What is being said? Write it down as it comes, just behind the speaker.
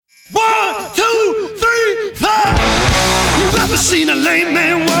Never seen a lame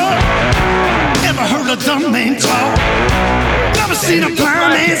man walk. Never heard a dumb man talk. Never seen a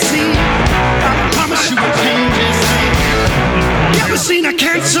blind man see. I promise you will change his name. Never seen a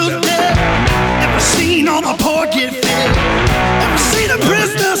cancer dead. Never seen all the poor get fed. Never seen a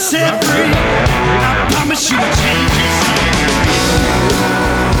prisoner set free. I promise you will change his name.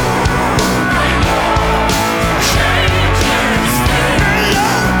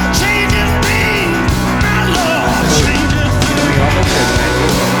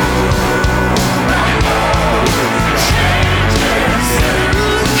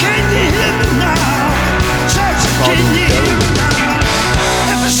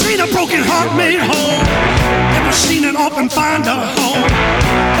 Never seen a broken heart made whole. Never seen an orphan find a home.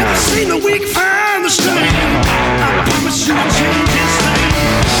 Never seen the weak find the strength. I promise you will change his name.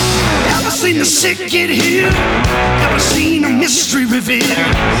 Never seen the sick get healed. Never seen a mystery revealed.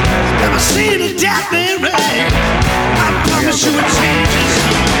 Never seen a death man raised. I promise you will change his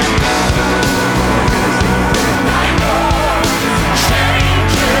name.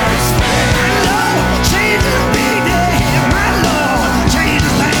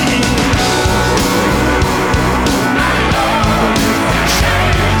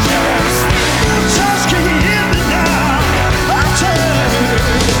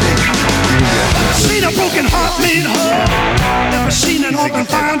 Broken heart made whole. Never seen an orphan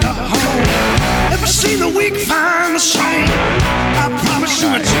find a home. Never seen the weak find the strength. I promise you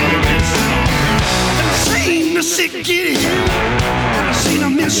a change. Never seen the sick get healed. Never seen a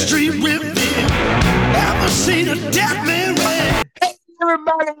mystery revealed. Never seen a death man raised. Hey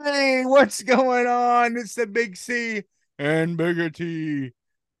everybody, what's going on? It's the Big C and Bigger T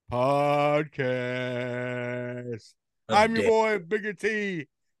podcast. I'm your boy Bigger T,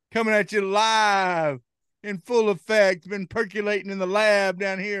 coming at you live in full effect. Been percolating in the lab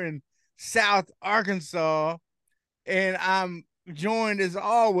down here in South Arkansas. And I'm joined as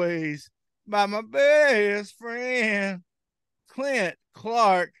always by my best friend, Clint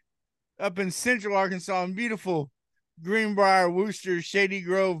Clark, up in Central Arkansas in beautiful Greenbrier, Wooster, Shady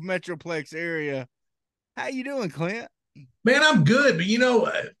Grove Metroplex area. How you doing, Clint? Man, I'm good.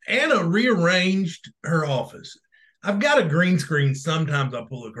 But, Anna rearranged her office. I've got a green screen sometimes I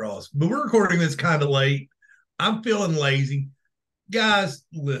pull across, but we're recording this kind of late. I'm feeling lazy. Guys,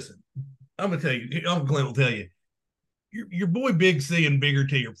 listen, I'm going to tell you, Uncle Clint will tell you, your boy Big C and Bigger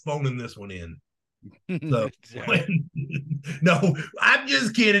T are phoning this one in. So, no, I'm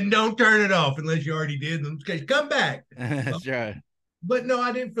just kidding. Don't turn it off unless you already did. Come back. That's right. But no,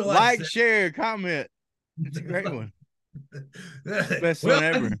 I didn't feel like share, comment. It's a great one. Best one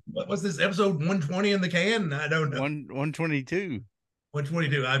ever. What's this, episode 120 in the can? I don't know. 122.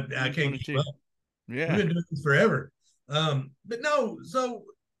 122. I can't keep up. Yeah, we've been doing this forever. But no, so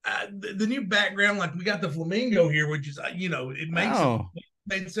the new background, like we got the flamingo here, which is it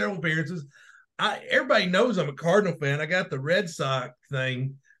made several appearances. Everybody knows I'm a Cardinal fan. I got the Red Sox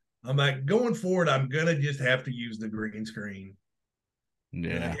thing. I'm like, going forward, I'm gonna just have to use the green screen.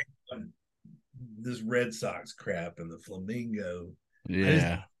 Yeah. This Red Sox crap and the flamingo.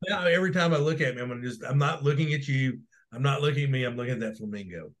 Yeah. Every time I look at me, I'm not looking at you. I'm not looking at me. I'm looking at that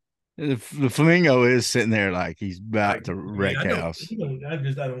flamingo. The flamingo is sitting there like he's about to wreck house. Just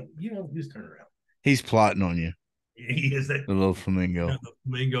turn around. He's plotting on you. He is that the little flamingo. The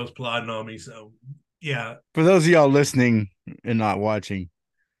flamingo's plotting on me. So yeah. For those of y'all listening and not watching,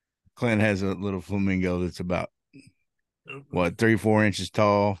 Clint has a little flamingo that's about 3-4 inches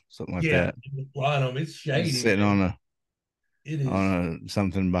tall, something like that. It's shady. It's sitting on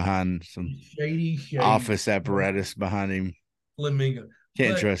something behind some shady office apparatus behind him. Flamingo.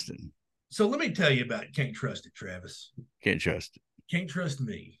 Can't trust it. So let me tell you about it. Can't trust it, Travis. Can't trust it. Can't trust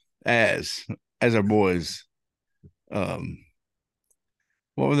me. As our boys, what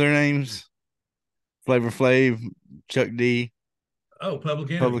were their names? Flavor Flav, Chuck D. Oh, Public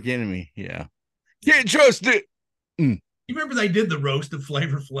Enemy. Public Enemy, yeah. Can't trust it. You remember they did the roast of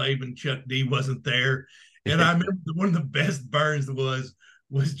Flavor Flav and Chuck D wasn't there? And I remember one of the best burns was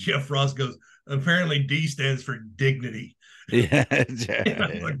Jeff Ross goes, apparently D stands for dignity. Yeah.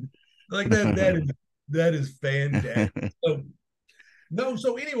 like that is fantastic. So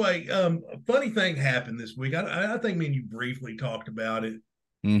anyway, a funny thing happened this week. I think me and you briefly talked about it.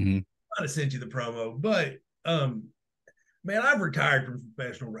 Mm-hmm. I sent you the promo, but man, I've retired from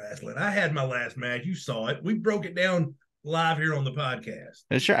professional wrestling. I had my last match. You saw it. We broke it down live here on the podcast.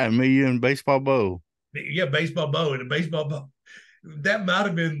 That's right. Me, you, and Baseball Bo. Yeah, Baseball Bo and a Baseball Bo. That might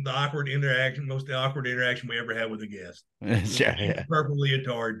have been the most awkward interaction we ever had with a guest. Yeah. Purple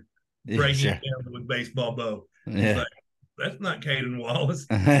leotard, breaking it down with Baseball Bo. Yeah. Like, that's not Caden Wallace.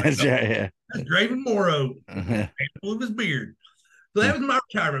 That's right. Yeah. That's Draven Morrow. Handful of his beard. So that was my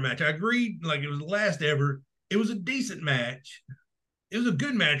retirement match. I agreed, like it was the last ever. It was a decent match. It was a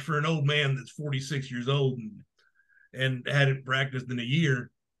good match for an old man that's 46 years old and hadn't practiced in a year.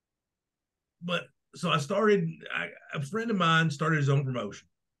 But so I started, a friend of mine started his own promotion.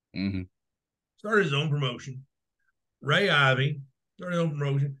 Mm-hmm. Started his own promotion. Ray Ivy started his own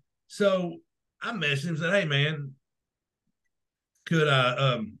promotion. So I messaged him and said, hey, man, could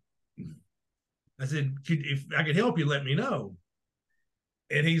I said, if I could help you, let me know.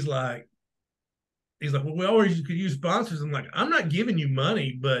 And he's like, well, we always could use sponsors. I'm like, I'm not giving you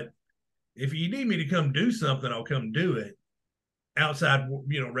money, but if you need me to come do something, I'll come do it. Outside,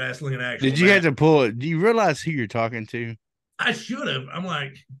 wrestling and actual. Did you have to pull it? Do you realize who you're talking to? I should have. I'm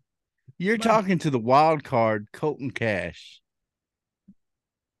like, you're talking to the wild card, Colton Cash.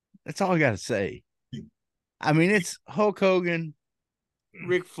 That's all I got to say. I mean, it's Hulk Hogan,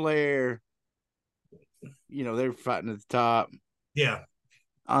 Ric Flair. They're fighting at the top. Yeah.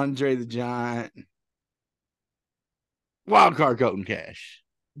 Andre the Giant. Wild card Colton Cash.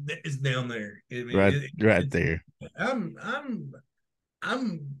 It's down there. Right there. I'm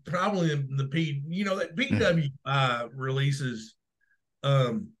probably in the that PW releases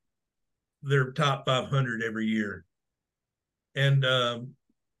their top 500 every year. And I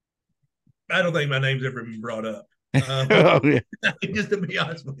don't think my name's ever been brought up. Just to be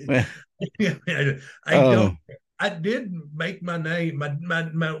honest with you. I did make my name.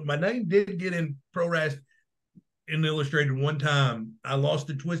 My name did get in Pro Wrestling in Illustrated one time. I lost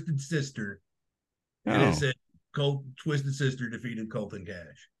to Twisted Sister. And it said Twisted Sister defeated Colton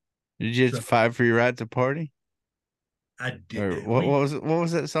Cash. Did you have to fight for your right to party? I did. What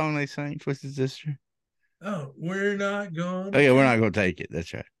was that song they sang, Twisted Sister? Oh, we're not going. Oh yeah, we're not going to take it.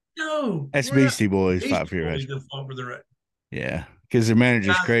 That's right. No, that's Beastie Boys. Fight for your right. Yeah, because their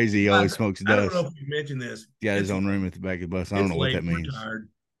manager's crazy. He always smokes dust. I don't know if you mentioned this. Got his own room at the back of the bus. I don't know what that means. Retired.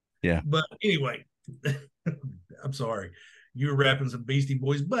 Yeah, but anyway, I'm sorry. You were rapping some Beastie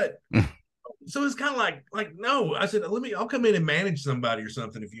Boys, but so it's kind of like no. I said, I'll come in and manage somebody or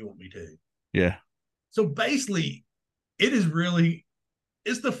something if you want me to. Yeah. So basically, it's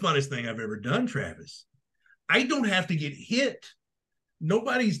the funnest thing I've ever done, Travis. I don't have to get hit.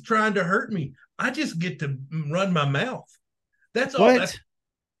 Nobody's trying to hurt me. I just get to run my mouth. That's all. What?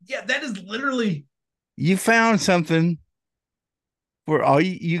 That is literally. You found something where all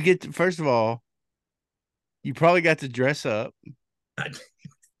you get to, first of all, you probably got to dress up.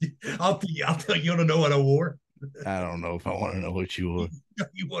 I'll tell you, you want to know what I wore? I don't know if I want to know what you wore.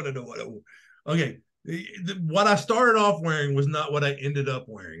 You want to know what I wore? Okay. What I started off wearing was not what I ended up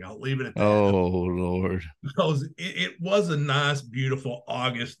wearing. I'll leave it at that. Oh, Lord. Because it was a nice, beautiful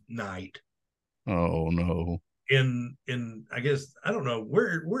August night. Oh, no. In I guess, I don't know,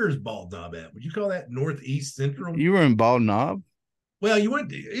 where's Bald Knob at? Would you call that Northeast Central? You were in Bald Knob? Well, it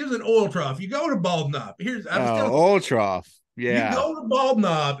was an oil trough. You go to Bald Knob. Oil trough. Yeah. You go to Bald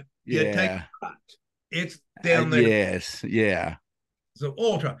Knob, you take a shot. It's down there. Yes. Yeah. So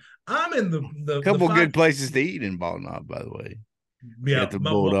oil trough. I'm in the couple good places to eat in Bald Knob, by the way. Yeah, at the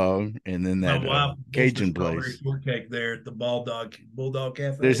Bulldog, and then that Cajun place. Shortcake there at the Bulldog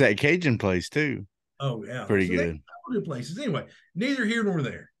Cafe. There's that Cajun place too. Oh yeah, pretty good. Good places. Anyway, neither here nor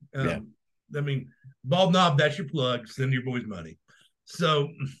there. I mean, Bald Knob, that's your plug. Send your boys money. So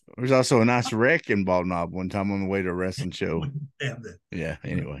there's also a nice wreck in Bald Knob one time on the way to a wrestling show. Yeah.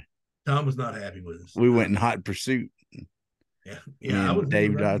 Anyway, Tom was not happy with us. We went in hot pursuit. Yeah. I was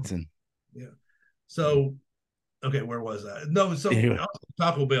Dave Dotson. Yeah. So, okay, where was I? No, so anyway.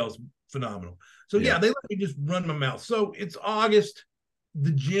 Taco Bell's phenomenal. So they let me just run my mouth. So it's August.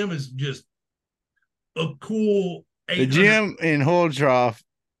 The gym is just a cool. The gym in Holdtroff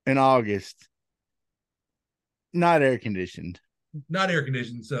in August, not air conditioned. Not air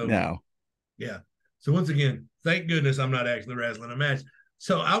conditioned. So no. Yeah. So once again, thank goodness I'm not actually wrestling a match.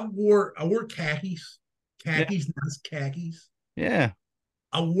 So I wore khakis. Nice khakis. Yeah.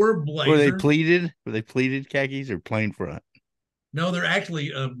 I wore blazers. Were they pleated? Were they pleated khakis or plain front? No, they're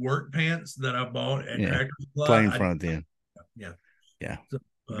actually work pants that I bought at Tractor Supply. Plain front then. Yeah. So,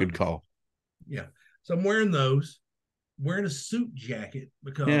 good call. Yeah. So I'm wearing those. Wearing a suit jacket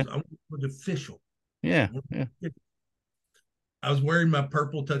because I'm official. Yeah. I was wearing my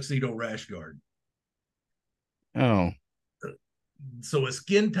purple tuxedo rash guard. Oh. So a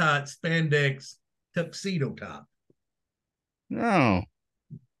skin tight spandex tuxedo top. No.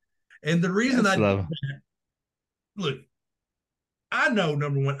 And the reason look, I know,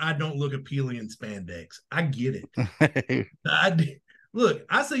 number one, I don't look appealing in spandex. I get it. Look,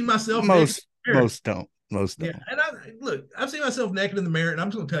 I see myself. Most don't. Yeah, and I've seen myself naked in the mirror, and I'm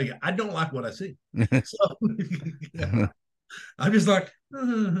just going to tell you, I don't like what I see. So, I'm just like,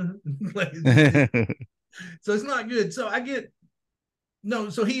 so it's not good. So I get no.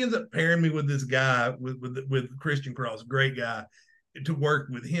 So he ends up pairing me with this guy with Christian Cross, great guy, to work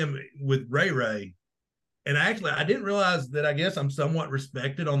with him with Ray Ray. And actually, I didn't realize that. I guess I'm somewhat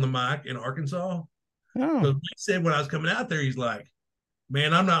respected on the mic in Arkansas. Oh, Because he said when I was coming out there, he's like,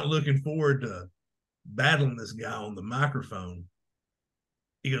 "Man, I'm not looking forward to battling this guy on the microphone."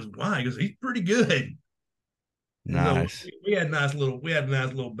 He goes, "Why?" He goes, "He's pretty good." And so nice. we had a nice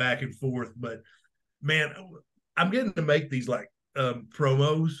little back and forth. But man, I'm getting to make these like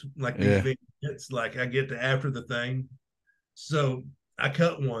promos, like these Yeah. vignettes, like I get to after the thing. So I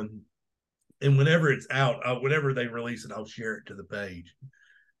cut one, and whenever it's out, whenever they release it, I'll share it to the page.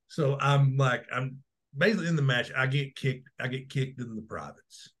 So I'm basically in the match. I get kicked in the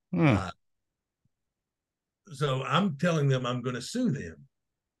privates. Huh. So I'm telling them I'm going to sue them,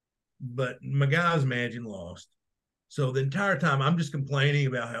 but my guy's managing lost. So the entire time I'm just complaining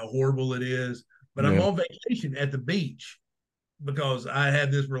about how horrible it is. But I'm Yeah. on vacation at the beach because I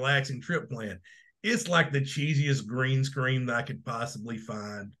had this relaxing trip planned. It's like the cheesiest green screen that I could possibly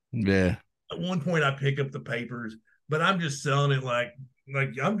find. Yeah. At one point, I pick up the papers, but I'm just selling it like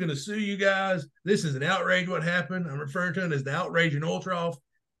I'm going to sue you guys. This is an outrage. What happened? I'm referring to it as the outrage in Ultroff.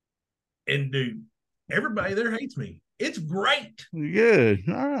 And dude, everybody there hates me. It's great. Good.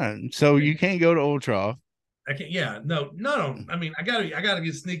 All right. So you can't go to Old Trough. I can't. Yeah, no. I mean, I gotta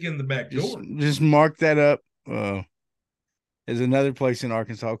get sneak in the back door. Just mark that up. There's another place in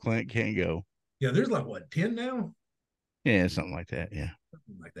Arkansas Clint can't go. Yeah, there's like what 10 now, Yeah, something like that. Yeah.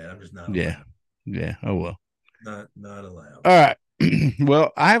 something like that. I'm just not Yeah. allowed. Yeah. Oh well. Not allowed. All right.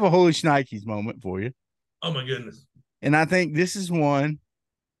 Well, I have a Holy Shnikes moment for you. Oh my goodness. And I think this is one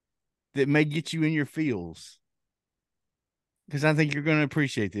that may get you in your feels. Because I think you're going to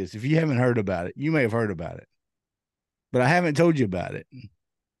appreciate this. If you haven't heard about it, you may have heard about it. But I haven't told you about it.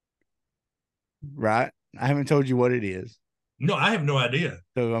 Right? I haven't told you what it is. No, I have no idea.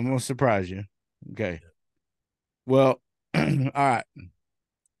 So I'm going to surprise you. Okay. Well, all right.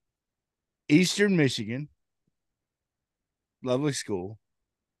 Eastern Michigan. Lovely school.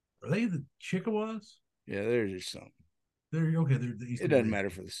 Are they the Chickawas? Yeah, there's just something. They're okay. They're the Eastern. It doesn't matter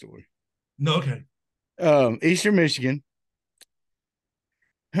for the story. No, okay. Eastern Michigan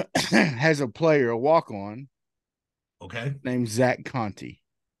has a player, a walk-on, Okay. named Zach Conti.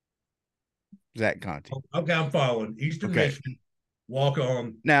 Zach Conti. Okay, I'm following. Eastern Michigan. Walk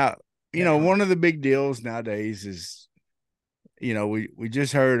on. Now, one of the big deals nowadays is, we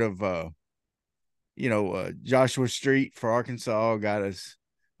just heard of, Joshua Street for Arkansas got us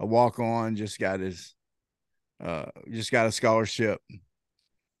a walk on, just got a scholarship.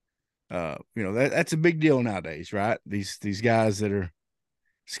 That's a big deal nowadays, right? These guys that are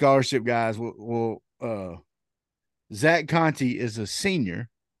scholarship guys will Zach Conti is a senior.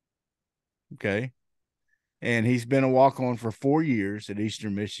 Okay. And he's been a walk-on for 4 years at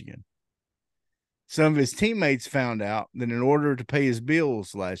Eastern Michigan. Some of his teammates found out that in order to pay his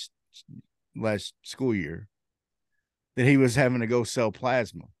bills last school year, that he was having to go sell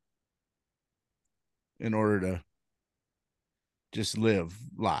plasma in order to just live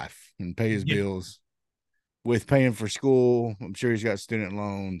life and pay his bills with paying for school. I'm sure he's got student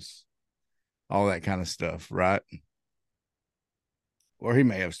loans, all that kind of stuff, right? Or he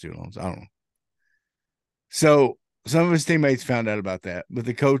may have student loans. I don't know. So some of his teammates found out about that, but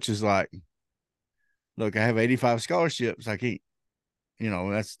the coach is like, look, I have 85 scholarships. I can't,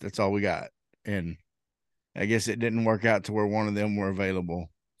 that's all we got. And I guess it didn't work out to where one of them were available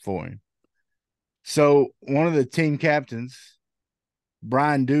for him. So one of the team captains,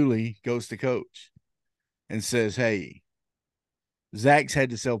 Brian Dooley, goes to coach and says, hey, Zach's had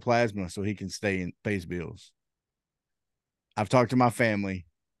to sell plasma so he can stay and pay his bills. I've talked to my family.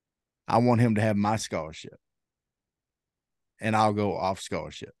 I want him to have my scholarship. And I'll go off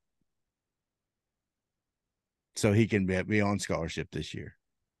scholarship. So he can be on scholarship this year.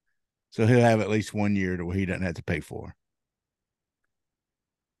 So he'll have at least 1 year to where he doesn't have to pay for.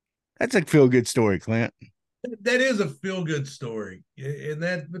 That's a feel-good story, Clint. That is a feel-good story. And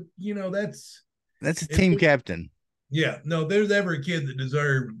that's a team captain. Yeah. No, there's ever a kid that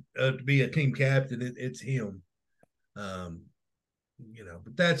deserved to be a team captain. It's him. But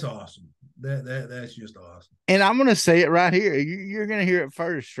that's awesome. That's just awesome. And I'm going to say it right here. You're going to hear it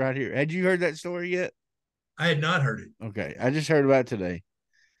first right here. Had you heard that story yet? I had not heard it. Okay. I just heard about it today.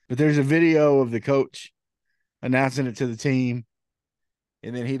 But there's a video of the coach announcing it to the team.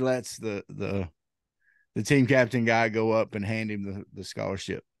 And then he lets the team captain guy go up and hand him the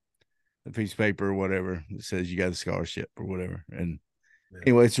scholarship, the piece of paper or whatever that says you got a scholarship or whatever. And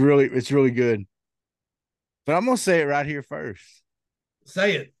anyway, it's really good. But I'm gonna say it right here first.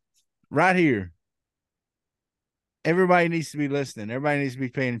 Say it. Right here. Everybody needs to be listening. Everybody needs to be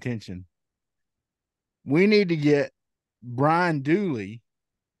paying attention. We need to get Brian Dooley,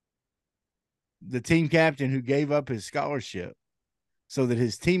 the team captain who gave up his scholarship so that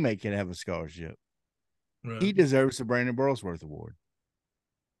his teammate can have a scholarship. Right. He deserves the Brandon Burlsworth Award.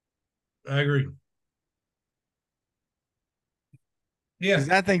 I agree. Yeah. Because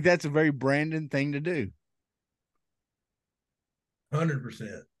I think that's a very Brandon thing to do.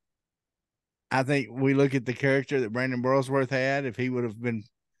 100%. I think we look at the character that Brandon Burlsworth had. If he would have been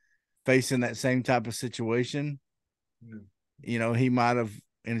facing that same type of situation, he might have,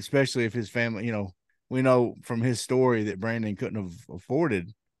 and especially if his family, we know from his story that Brandon couldn't have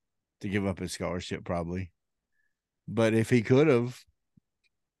afforded to give up his scholarship probably. But if he could have,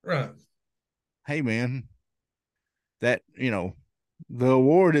 right. Hey man, that, the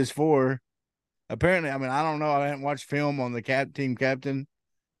award is for, apparently, I mean, I don't know. I haven't watched film on the team captain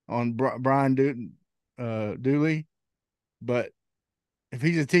on Brian Dooley, but if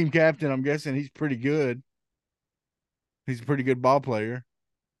he's a team captain, I'm guessing he's pretty good. He's a pretty good ball player.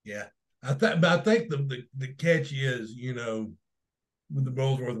 Yeah. But I think the catch is, with the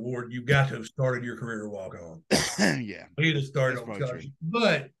Burlsworth Award, you've got to have started your career walk on. Yeah. He just started on scholarship.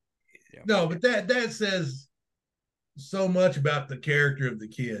 But no, but that says so much about the character of the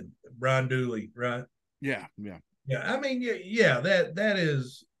kid, Brian Dooley, right? Yeah, yeah. Yeah. I mean, yeah, that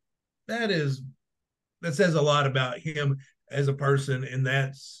says a lot about him as a person. And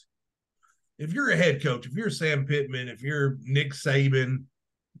that's, if you're a head coach, if you're Sam Pittman, if you're Nick Saban,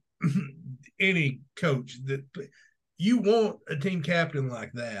 any coach, that you want a team captain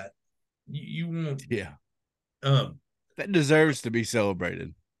like that. You want, that deserves to be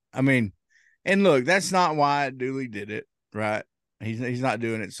celebrated. I mean, and look, that's not why Dooley did it, right? He's not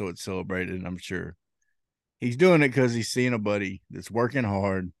doing it so it's celebrated, I'm sure. He's doing it because he's seeing a buddy that's working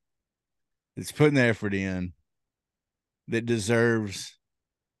hard, that's putting the effort in, that deserves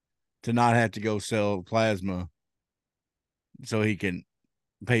to not have to go sell plasma so he can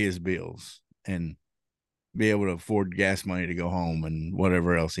pay his bills and be able to afford gas money to go home and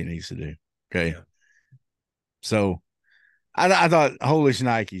whatever else he needs to do. Okay. Yeah. So I thought, holy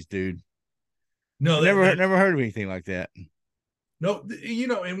shnikes, dude. No, never heard of anything like that. No,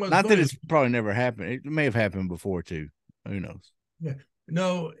 and what's not that it's probably never happened. It may have happened before too. Who knows? Yeah.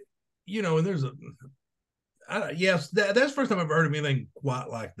 No, and there's yes, that's the first time I've heard of anything quite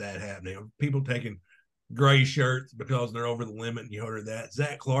like that happening. People taking gray shirts because they're over the limit, and you heard of that.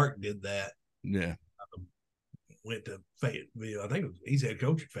 Zach Clark did that. Yeah. Went to Fayetteville. I think he's head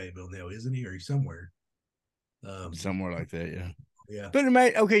coach at Fayetteville now, isn't he? Or he's somewhere. Somewhere like that, yeah. Yeah. But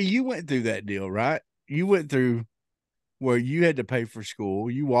okay, you went through that deal, right? You went through where you had to pay for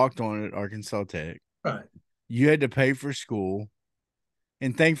school. You walked on at Arkansas Tech. Right. You had to pay for school.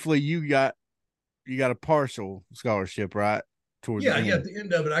 And thankfully you got a partial scholarship, right? Towards at the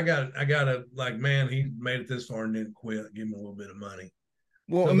end of it, I got a, like, man, he made it this far and didn't quit. Give him a little bit of money.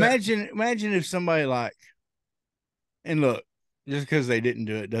 Well, so imagine if somebody like, and look, just because they didn't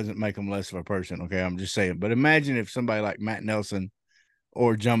do it doesn't make them less of a person. Okay. I'm just saying, but imagine if somebody like Matt Nelson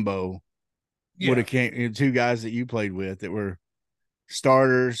or Jumbo would have came, two guys that you played with that were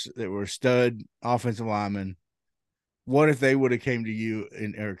starters, that were stud offensive linemen. What if they would have came to you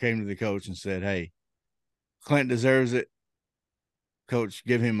or came to the coach and said, "Hey, Clint deserves it. Coach,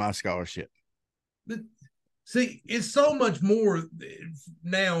 give him my scholarship." But see, it's so much more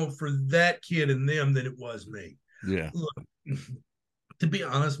now for that kid and them than it was me. Yeah. Look, to be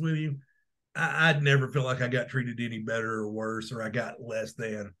honest with you, I'd never feel like I got treated any better or worse, or I got less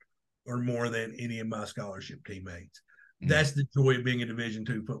than or more than any of my scholarship teammates. Mm-hmm. That's the joy of being a Division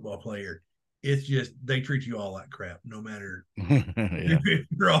II football player. It's just they treat you all like crap, no matter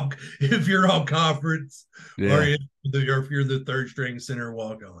if you're on conference or if you're the third string center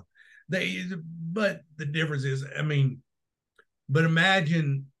walk on. But the difference is, but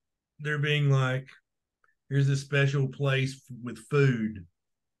imagine there being like, here's a special place with food.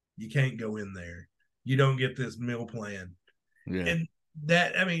 You can't go in there. You don't get this meal plan. Yeah. And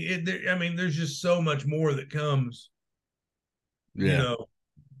that, there's just so much more that comes. Yeah.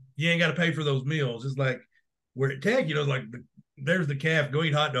 You ain't got to pay for those meals. It's like we're at Tech, it's like there's the calf. Go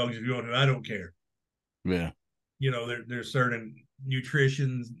eat hot dogs if you want to. I don't care. Yeah. There's certain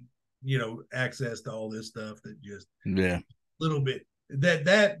nutrition, access to all this stuff that just a little bit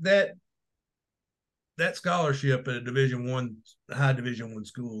that scholarship at a high Division I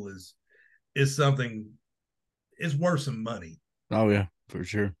school is something. It's worth some money. Oh yeah, for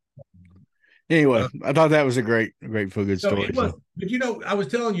sure. Anyway, I thought that was a great feel good So story. it was, but I was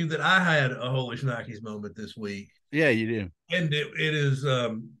telling you that I had a holy shnikes moment this week. Yeah, you do. And it is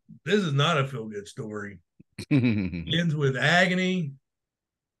this is not a feel good story. It ends with agony,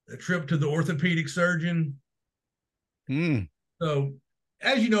 a trip to the orthopedic surgeon. So,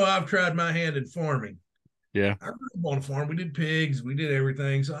 as you know, I've tried my hand in farming. Yeah. I grew up on a farm. We did pigs. We did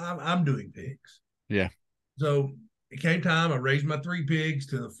everything. So I'm doing pigs. Yeah. So it came time. I raised my 3 pigs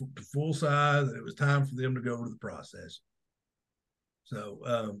to the full size. And it was time for them to go to the process.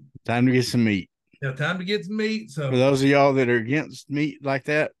 So time to get some meat. Yeah, time to get some meat. So for those of y'all that are against meat like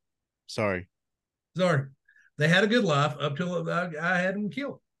that, sorry. They had a good life up till I had them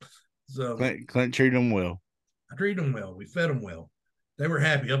killed. So Clint treated them well. I treated them well. We fed them well. They were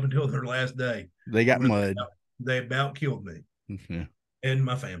happy up until their last day. They got mud. They about killed me yeah. and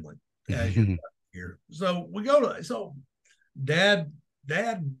my family. As you here. So we go to Dad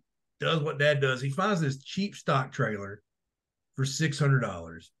does what Dad does. He finds this cheap stock trailer for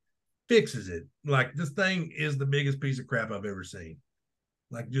 $600, fixes it. Like, this thing is the biggest piece of crap I've ever seen.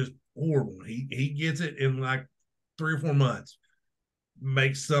 Like, just horrible. He gets it in like 3 or 4 months,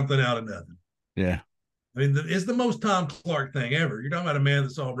 makes something out of nothing. Yeah. I mean, it's the most Tom Clark thing ever. You're talking about a man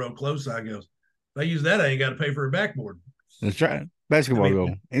that saw road close side goes, if I use that, I ain't got to pay for a backboard. That's right. Basketball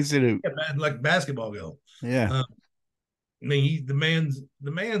goal. Institute. Yeah, like basketball goal. Yeah. I mean, the man's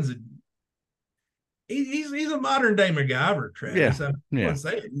he's a modern day MacGyver, Travis. Yeah. I want to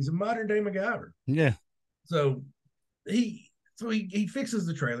say it. He's a modern day MacGyver. Yeah. So he fixes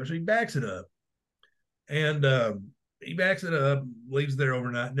the trailer, so he backs it up. And he backs it up, leaves there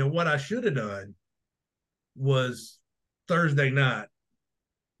overnight. Now, what I should have done was Thursday night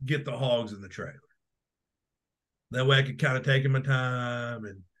get the hogs in the trailer. That way I could kind of take my time,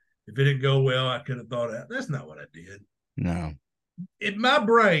 and if it didn't go well, I could have thought out. That's not what I did. No. In my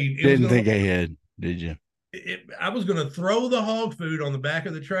brain, didn't think ahead, did you? I was going to throw the hog food on the back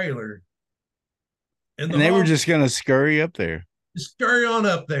of the trailer, and they were just going to scurry up there. Scurry on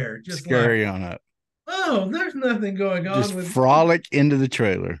up there, just scurry on up. Oh, there's nothing going on. Just frolic into the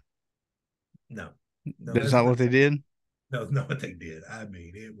trailer. No, that's not what they did. No, it's not what they did. I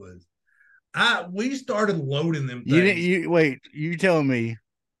mean, it was. We started loading them things. You telling me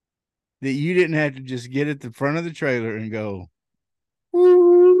that you didn't have to just get at the front of the trailer and go,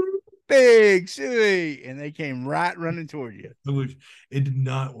 woo, big suey, and they came right running toward you. It did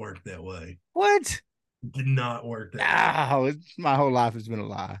not work that way. What? It did not work that way. My whole life has been a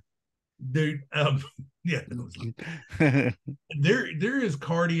lie. Dude, yeah. There is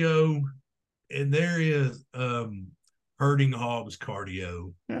cardio, and there is herding hogs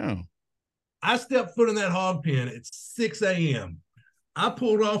cardio. Oh. I stepped foot in that hog pen at 6 a.m. I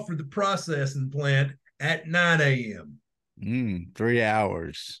pulled off for the processing plant at 9 a.m. 3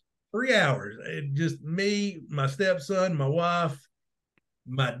 hours. 3 hours. It just me, my stepson, my wife,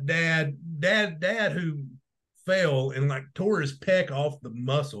 my dad who fell and like tore his pec off the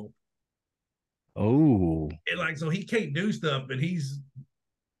muscle. Oh. And so he can't do stuff, but he's,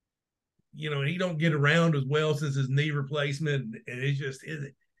 he don't get around as well since his knee replacement. And it's just,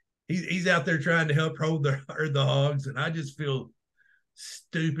 he's out there trying to help herd the hogs, and I just feel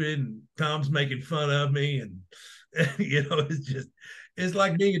stupid, and Tom's making fun of me, and it's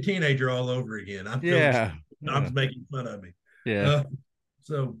like being a teenager all over again. Tom's making fun of me. Yeah.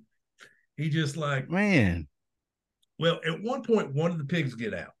 So he just like, man. Well, at one point, one of the pigs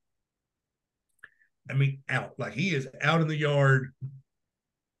get out. I mean, out, like he is out in the yard.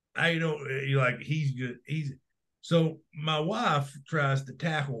 So my wife tries to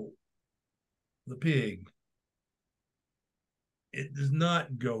tackle the pig. It does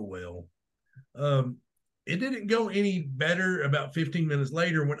not go well. It didn't go any better about 15 minutes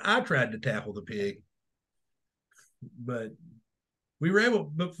later when I tried to tackle the pig. But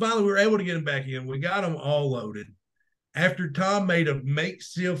finally we were able to get him back in. We got them all loaded. After Tom made a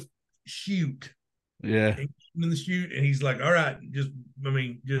makeshift chute. Yeah. In the chute, and he's like, all right, it's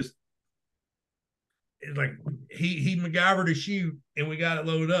like he MacGyvered a chute, and we got it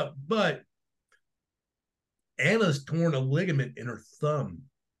loaded up. But Anna's torn a ligament in her thumb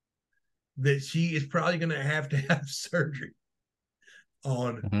that she is probably going to have surgery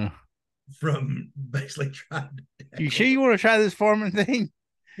on from basically trying to. You sure you want to try this farming thing?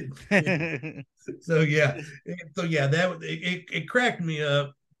 So that it cracked me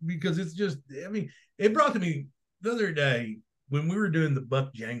up, because it's just, I mean, it brought to me the other day when we were doing the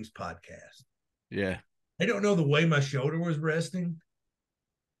Buck James podcast. Yeah. I don't know the way my shoulder was resting.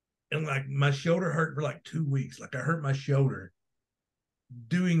 And like my shoulder hurt for like 2 weeks. Like I hurt my shoulder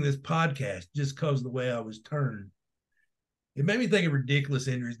doing this podcast just because of the way I was turned. It made me think of ridiculous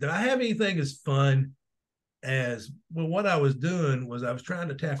injuries. Did I have anything as fun as well? What I was doing was I was trying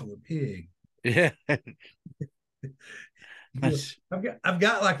to tackle a pig. Yeah. I've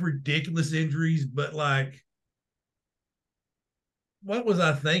got like ridiculous injuries, but like, what was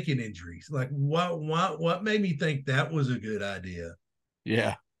I thinking injuries? Like what made me think that was a good idea?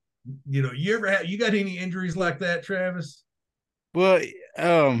 Yeah. You got any injuries like that, Travis? Well,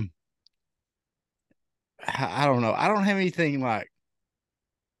 I don't know. I don't have anything like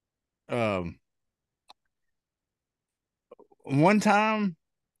um one time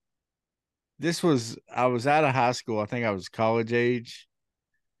I was out of high school. I think I was college age.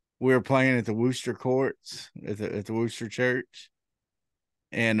 We were playing at the Wooster courts at the Wooster church.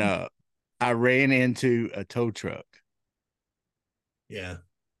 And I ran into a tow truck. Yeah.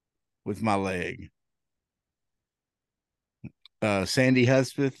 With my leg. Sandy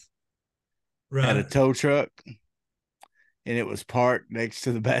Hudspeth had a tow truck, and it was parked next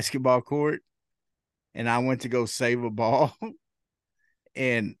to the basketball court. And I went to go save a ball,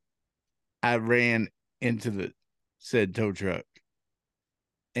 and I ran into the said tow truck,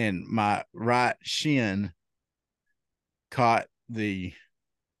 and my right shin caught the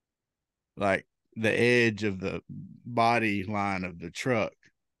edge of the body line of the truck,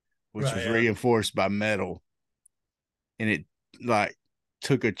 which was reinforced by metal, and it like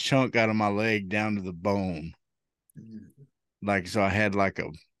took a chunk out of my leg down to the bone. Like, so I had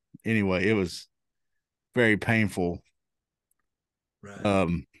anyway, it was very painful.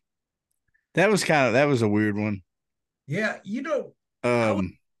 Right. That was a weird one. Yeah. You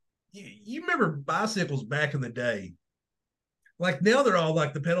remember bicycles back in the day? Like now they're all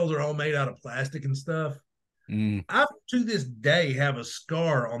like the pedals are all made out of plastic and stuff. I to this day have a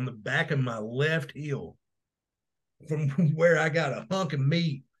scar on the back of my left heel from where I got a hunk of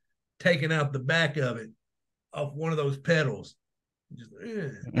meat taken out the back of it off one of those pedals.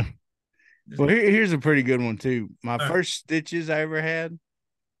 Well, here's a pretty good one too. My first stitches I ever had,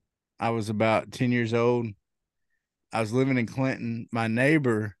 I was about 10 years old. I was living in Clinton. My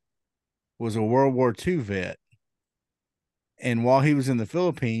neighbor was a World War II vet. And while he was in the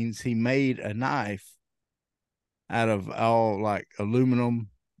Philippines, he made a knife out of all aluminum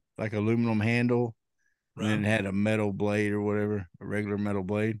handle. Right. And then it had a metal blade or whatever, a regular metal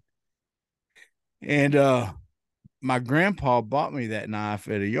blade. And my grandpa bought me that knife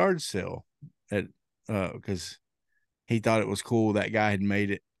at a yard sale because he thought it was cool. That guy had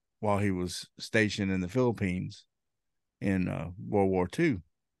made it while he was stationed in the Philippines in World War II.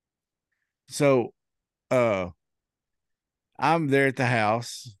 So I'm there at the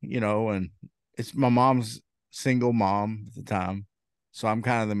house, and it's my mom's single mom at the time. So I'm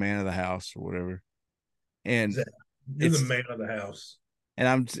kind of the man of the house or whatever. And you're the man of the house.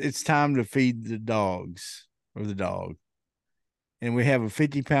 And it's time to feed the dogs or the dog. And we have a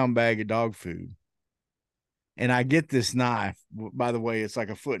 50-pound bag of dog food. And I get this knife. By the way, it's like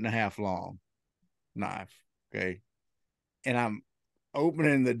 1.5 feet long knife. Okay. And I'm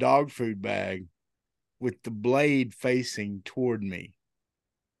opening the dog food bag with the blade facing toward me.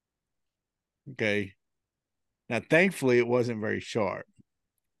 Okay. Now, thankfully, it wasn't very sharp,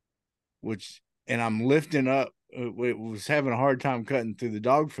 and I'm lifting up. It was having a hard time cutting through the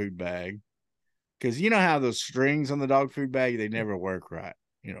dog food bag because you know how those strings on the dog food bag, they never work right,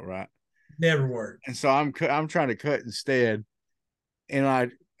 right? Never work. And so I'm trying to cut instead,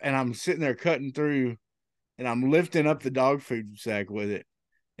 and I'm sitting there cutting through, and I'm lifting up the dog food sack with it,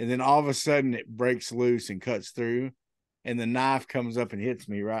 and then all of a sudden it breaks loose and cuts through, and the knife comes up and hits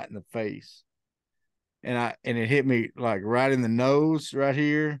me right in the face, and it hit me like right in the nose right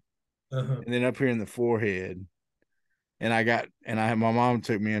here, and then up here in the forehead. And my mom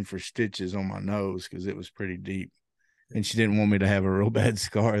took me in for stitches on my nose because it was pretty deep, and she didn't want me to have a real bad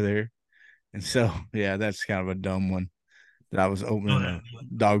scar there. And so, yeah, that's kind of a dumb one that I was opening a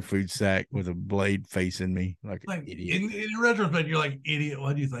dog food sack with a blade facing me like an idiot. In retrospect, you're like, idiot,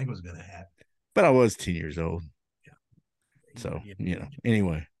 what do you think was going to happen? But I was 10 years old. Yeah. So,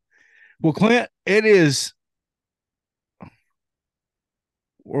 anyway. Well, Clint,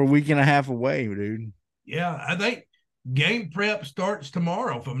 we're a week and a half away, dude. Yeah, I think game prep starts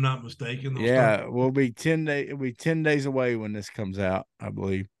tomorrow, if I'm not mistaken. We'll be 10 days. It'll be 10 days away when this comes out, I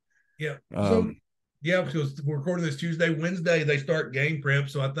believe. Yeah. Because we're recording this Tuesday. Wednesday they start game prep.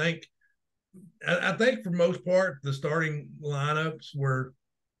 So I think for most part the starting lineups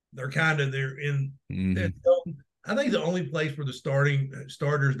they're in. Mm-hmm. I think the only place where the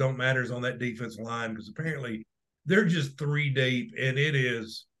starters don't matter is on that defensive line because apparently they're just 3 deep and it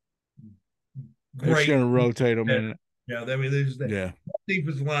is great. It's going to rotate them in. Yeah, I mean, there's that Yeah.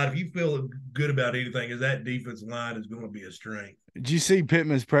 defensive line. If you feel good about anything, is that defensive line is going to be a strength. Did you see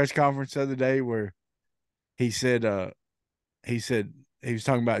Pittman's press conference the other day where he said he said he was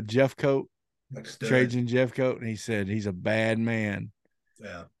talking about Jeff Coat, Like Trajan Jeff Coat, and he said he's a bad man.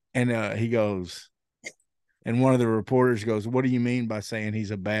 Yeah. And he goes, and one of the reporters goes, "What do you mean by saying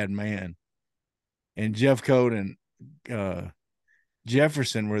he's a bad man?" And Jeff Coat and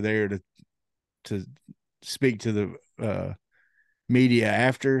Jefferson were there to speak to the media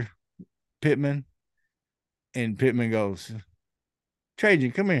after Pittman, and Pittman goes,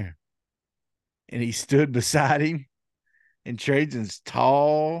 "Trajan, come here," and he stood beside him, and Trajan's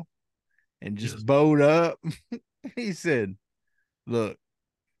tall and just bowed up. He said, "Look,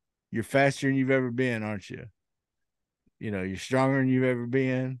 you're faster than you've ever been, aren't you? You know, you're stronger than you've ever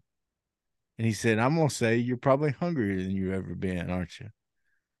been." And he said, "I'm gonna say you're probably hungrier than you've ever been, aren't you?"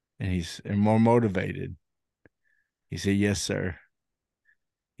 And more motivated. He said, "Yes, sir."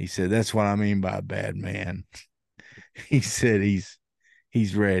 He said, "That's what I mean by a bad man." He said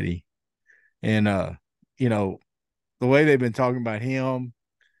he's ready. And you know, the way they've been talking about him,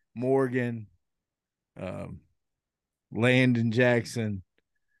 Morgan, um, Landon Jackson,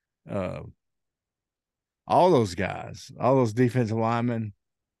 uh, all those guys, all those defensive linemen,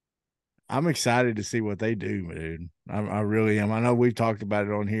 I'm excited to see what they do, dude. I really am. I know we've talked about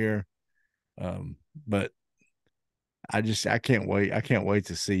it on here, but I can't wait. I can't wait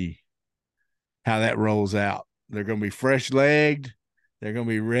to see how that rolls out. They're going to be fresh legged. They're going to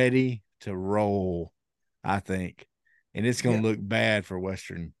be ready to roll, I think, and it's going to look bad for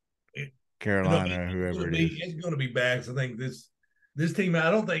Western Carolina or whoever it is. It's going to be bad. Because I think this team.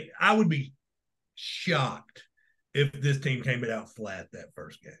 I don't think I would be shocked if this team came out flat that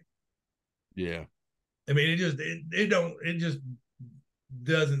first game. Yeah. I mean, it just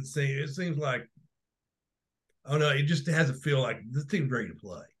doesn't seem. It seems like, oh no, it just has a feel like this team's ready to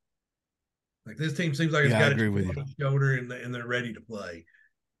play. Like this team seems like it's got its on the shoulder and they're ready to play.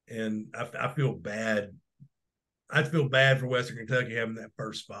 And I feel bad. I'd feel bad for Western Kentucky having that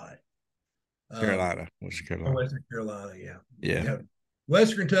first spot. Western Carolina. Western Carolina, yeah. Yeah.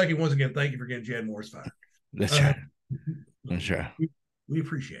 Western Kentucky, once again, thank you for getting Chad Morris fired. That's right. That's right. We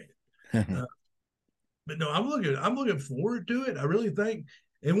appreciate it. But no, I'm looking forward to it. I really think.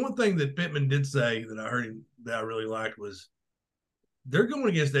 And one thing that Pittman did say that I heard him that I really liked was they're going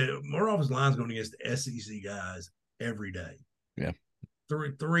against more offensive line's going against the SEC guys every day. Yeah.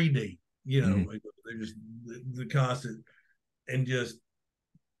 Three deep, they're just the constant and just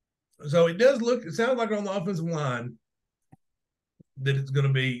so it sounds like on the offensive line that it's going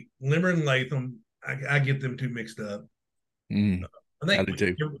to be Limmer and Latham. I get them two mixed up. I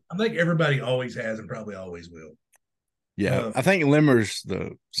think everybody always has and probably always will. Yeah, I think Limmer's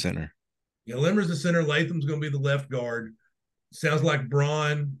the center. Yeah, Limmer's the center. Latham's going to be the left guard. Sounds like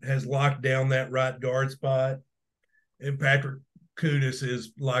Braun has locked down that right guard spot, and Patrick Kudus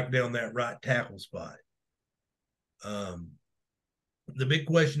is locked down that right tackle spot. The big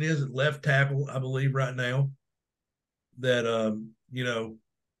question is at left tackle, I believe right now that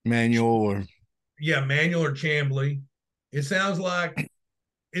Manuel or Chambly. It sounds like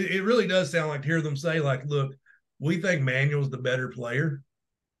it really does sound like to hear them say like, look, we think Manuel's the better player,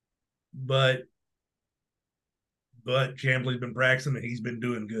 but Chambly's been practicing and he's been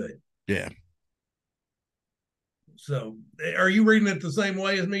doing good. Yeah. So, are you reading it the same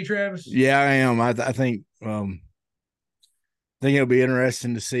way as me, Travis? Yeah, I am. I think it'll be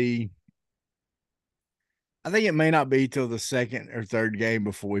interesting to see. I think it may not be till the second or third game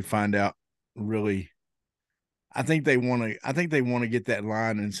before we find out really. I think they want to get that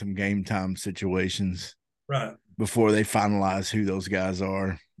line in some game time situations, right, before they finalize who those guys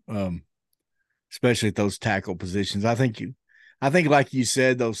are, especially at those tackle positions. I think like you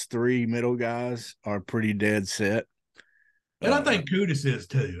said, those three middle guys are pretty dead set. And I think Kudus is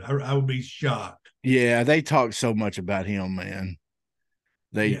too. I would be shocked. Yeah, they talk so much about him, man.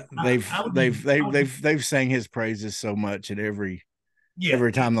 They've sang his praises so much at every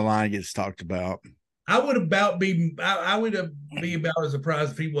time the line gets talked about. I would be about as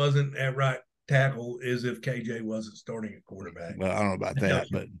surprised if he wasn't at right tackle as if KJ wasn't starting at quarterback. Well, I don't know about that,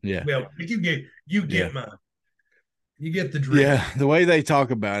 but yeah. Well, but you get mine. You get the drift. Yeah, the way they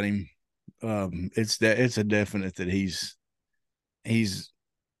talk about him, it's a definite that he's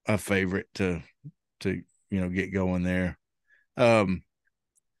a favorite to get going there. I'm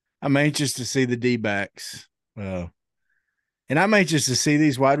anxious to see the D-backs, and I'm anxious to see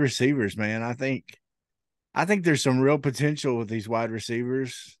these wide receivers, man. I think there's some real potential with these wide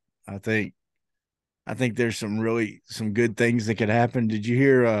receivers. I think there's some good things that could happen. Did you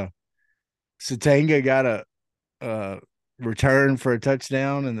hear Satanga got return for a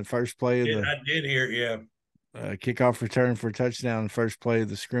touchdown in the first play of I did hear, yeah. Kickoff return for a touchdown in the first play of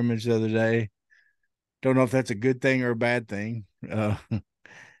the scrimmage the other day. Don't know if that's a good thing or a bad thing.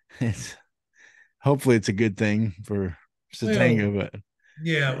 It's hopefully it's a good thing for Satanga, but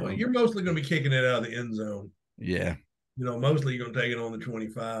yeah, well, you're mostly going to be kicking it out of the end zone. Yeah. Mostly you're going to take it on the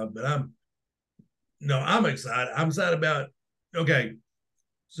 25, but I'm excited. I'm excited about, okay,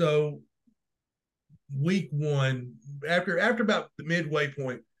 so week one, after about the midway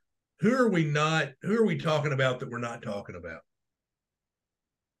point, who are we talking about that we're not talking about?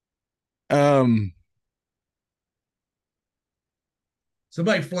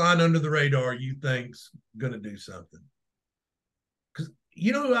 Somebody flying under the radar you think's going to do something. Because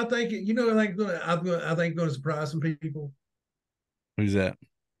I think going to surprise some people. Who's that?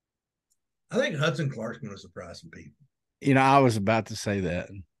 I think Hudson Clark's going to surprise some people. I was about to say that.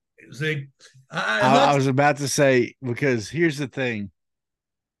 See, I was about to say, because here's the thing.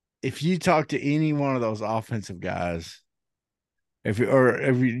 If you talk to any one of those offensive guys, if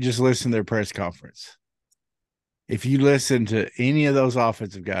you just listen to their press conference, if you listen to any of those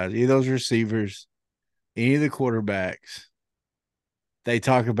offensive guys, any of those receivers, any of the quarterbacks, they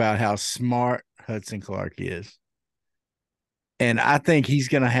talk about how smart Hudson Clark is. And I think he's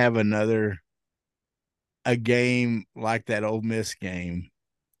going to have a game like that Ole Miss game.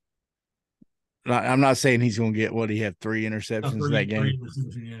 I'm not saying he's going to get he had 3 interceptions in that game.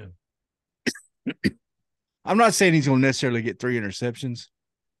 Yeah. I'm not saying he's going to necessarily get 3 interceptions,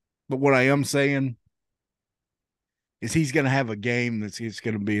 but what I am saying is he's going to have a game that's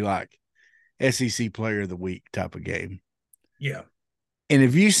going to be like SEC Player of the Week type of game. Yeah. And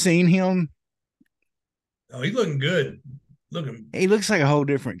have you seen him? Oh, he's looking good. He looks like a whole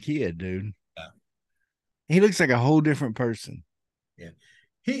different kid, dude. Yeah. He looks like a whole different person. Yeah.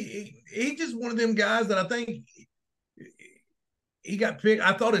 He just one of them guys that I think he got picked.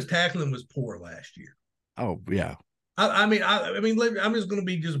 I thought his tackling was poor last year. Oh, yeah. I mean, I'm just going to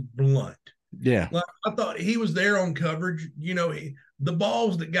be just blunt. Yeah. Like, I thought he was there on coverage. The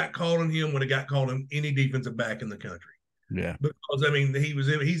balls that got called on him would have got called on any defensive back in the country. Yeah. Because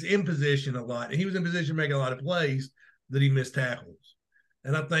he's in position a lot, and he was in position to make a lot of plays that he missed tackles.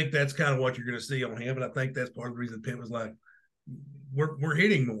 And I think that's kind of what you're going to see on him. And I think that's part of the reason Pitt was like, we're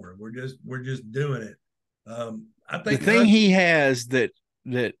hitting more. We're just doing it. I think the thing he has that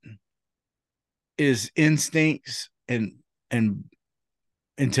is instincts and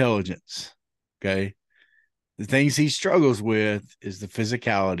intelligence. Okay. The things he struggles with is the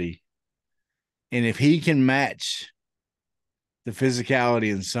physicality. And if he can match the physicality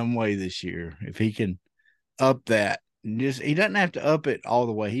in some way this year, if he can up that, he doesn't have to up it all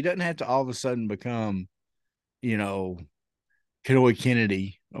the way. He doesn't have to all of a sudden become, Kadoi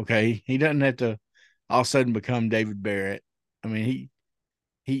Kennedy. Okay. He doesn't have to all of a sudden become David Barrett. I mean,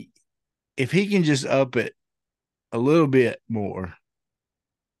 if he can just up it a little bit more,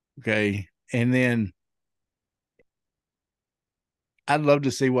 okay, and then I'd love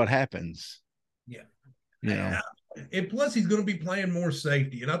to see what happens. Yeah. And plus, he's going to be playing more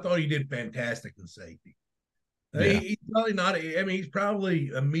safety, and I thought he did fantastic in safety. Yeah. He's probably not. He's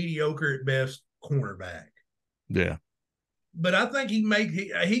probably a mediocre at best cornerback. Yeah. But I think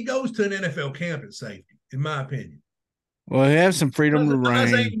he goes to an NFL camp at safety, in my opinion. Well, he has some freedom to run. I'm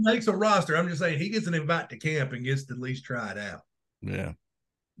not saying he makes a roster. I'm just saying he gets an invite to camp and gets to at least try it out. Yeah.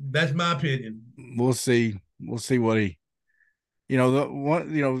 That's my opinion. We'll see. We'll see what he,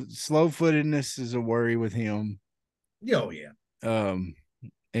 slow-footedness is a worry with him. Oh, yeah.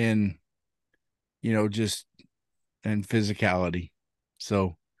 And, just, and physicality.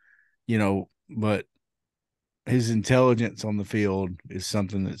 So, but his intelligence on the field is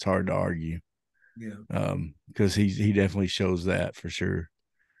something that's hard to argue. Yeah. Because he definitely shows that for sure.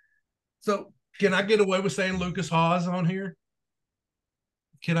 So can I get away with saying Lucas Haas on here?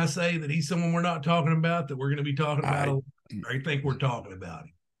 Can I say that he's someone we're not talking about, that we're going to be talking about? Or you think we're talking about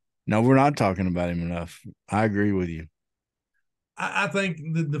him? No, we're not talking about him enough. I agree with you. I think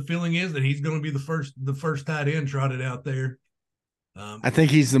the feeling is that he's going to be the first tight end trotted out there. I think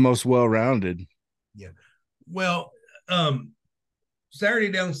he's the most well-rounded. Yeah. Well,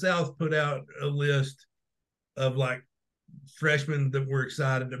 Saturday Down South put out a list of like freshmen that we're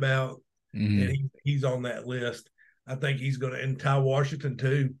excited about, and he's on that list. I think he's going to, and Ty Washington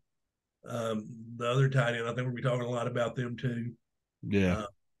too. The other tight end, I think we'll be talking a lot about them too. Yeah.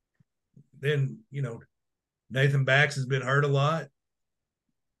 Then Nathan Bax has been hurt a lot,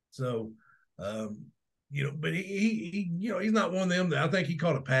 so but he's not one of them that I think he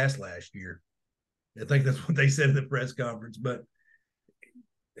caught a pass last year. I think that's what they said in the press conference. But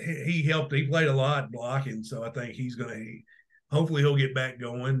he helped. He played a lot blocking, so I think hopefully he'll get back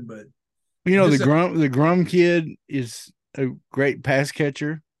going. But the Grum kid is a great pass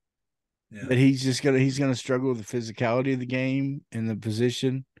catcher, but he's gonna struggle with the physicality of the game and the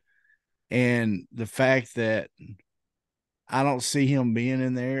position, and the fact that I don't see him being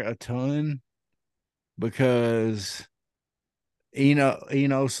in there a ton because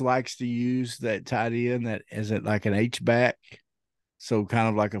Enos likes to use that tight end that as like an H back, so kind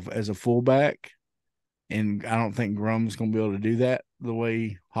of like as a fullback. And I don't think Grum's going to be able to do that the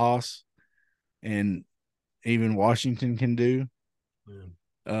way Haas and even Washington can do.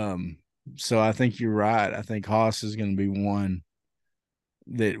 So I think you're right. I think Haas is going to be one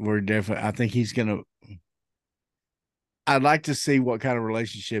that we're definitely. I think he's going to. I'd like to see what kind of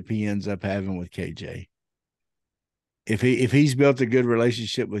relationship he ends up having with KJ. If he's built a good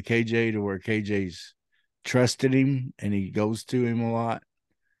relationship with KJ to where KJ's trusted him and he goes to him a lot,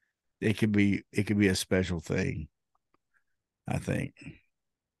 it could be a special thing, I think.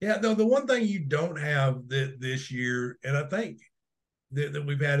 Yeah, the one thing you don't have this year, and I think that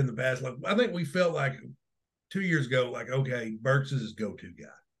we've had in the past, like I think we felt like 2 years ago, like, okay, Burks is his go-to guy.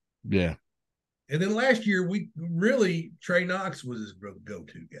 Yeah. And then last year, Trey Knox was his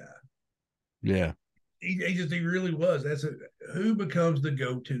go-to guy. Yeah. He really was. Who becomes the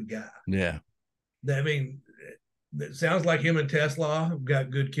go-to guy? Yeah. I mean, that sounds like him and Tesla have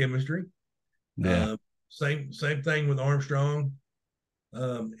got good chemistry. Yeah. Same thing with Armstrong.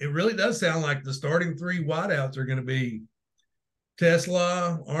 It really does sound like the starting three wideouts are going to be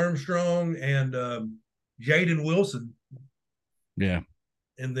Tesla, Armstrong, and Jaden Wilson. Yeah.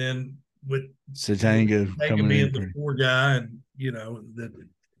 And then with Satanga coming being in the poor guy, and that's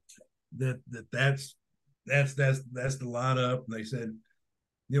the lineup. And they said,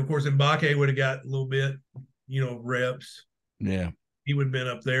 of course, Mbake would have got a little bit, reps. Yeah. He would have been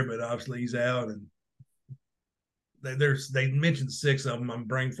up there, but obviously he's out. And they mentioned 6 of them. I'm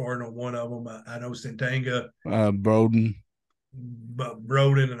brain farting on one of them. I know Santanga, Broden,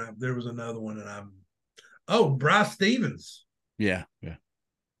 and there was another one, and Bryce Stevens. Yeah.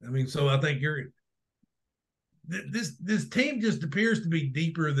 I mean, so I think this team just appears to be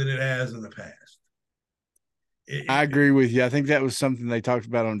deeper than it has in the past. I agree with you. I think that was something they talked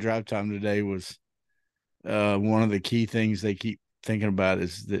about on Drive Time today. Was one of the key things they keep thinking about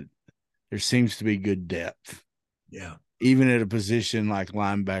is that there seems to be good depth. Yeah. Even at a position like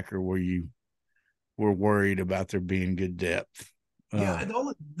linebacker where you were worried about there being good depth. Yeah,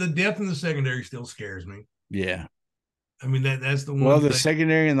 the depth in the secondary still scares me. Yeah. I mean, that's the one. Well, the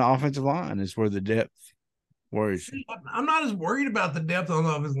secondary and the offensive line is where the depth worries. I'm not as worried about the depth on the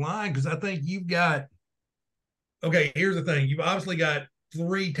offensive line because I think you've got – okay, here's the thing. You've obviously got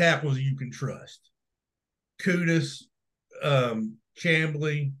 3 tackles you can trust. Kudus,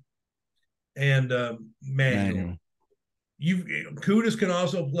 Chambly, and Manuel. Kudus can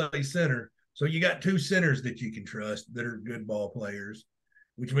also play center, so you got 2 centers that you can trust that are good ball players,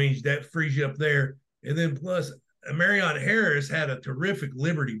 which means that frees you up there. And then plus – Marion Harris had a terrific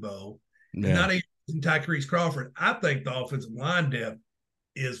Liberty Bowl. Yeah. And not even Tyrese Crawford. I think the offensive line depth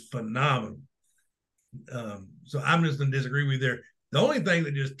is phenomenal. So I'm just going to disagree with you there. The only thing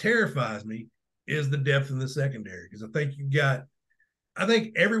that just terrifies me is the depth in the secondary, because I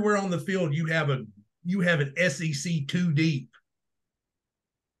think everywhere on the field you have an SEC 2 deep.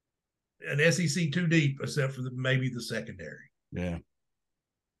 An SEC 2 deep, except for maybe the secondary. Yeah.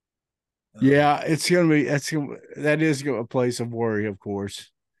 Yeah, that is a place of worry, of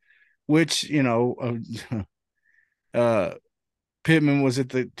course. Which Pittman was at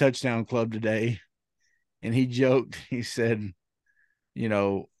the touchdown club today, and he joked. He said,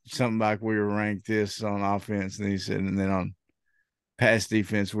 something like we were ranked this on offense, and he said, and then on pass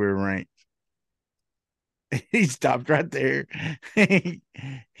defense we were ranked. He stopped right there. He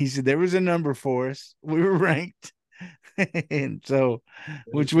said there was a number for us. We were ranked. And so,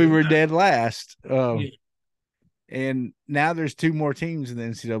 which we were dead last. And now there's 2 more teams in the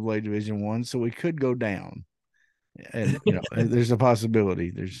NCAA Division I, so we could go down. And there's a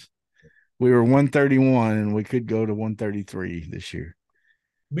possibility. We were 131, and we could go to 133 this year.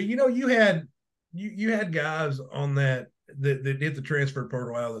 But you had guys on that hit the transfer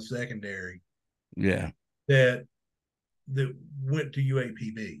portal out of the secondary. Yeah. That went to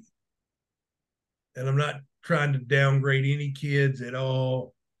UAPB, and I'm not trying to downgrade any kids at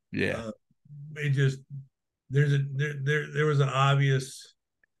all. Yeah. It just there was an obvious.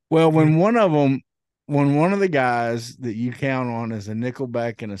 Well, when one of the guys that you count on as a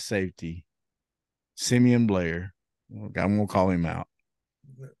nickelback and a safety, Simeon Blair, I'm gonna call him out.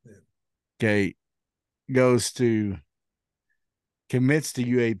 Okay, goes to commits to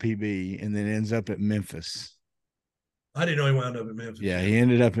UAPB, and then ends up at Memphis. I didn't know he wound up at Memphis. Yeah, he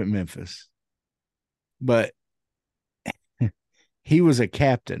ended up at Memphis. But he was a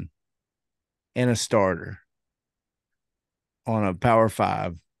captain and a starter on a Power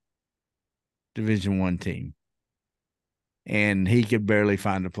 5 Division I team. And he could barely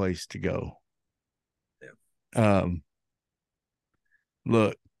find a place to go. Yeah.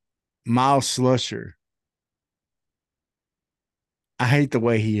 Look, Miles Slusher, I hate the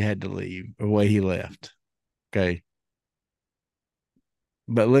way he had to leave, or the way he left. Okay.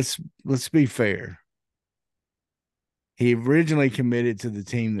 But let's be fair. He originally committed to the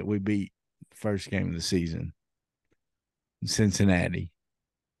team that we beat the first game of the season, Cincinnati.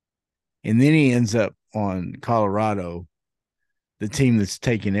 And then he ends up on Colorado, the team that's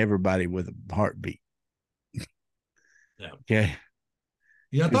taking everybody with a heartbeat. Yeah. Okay.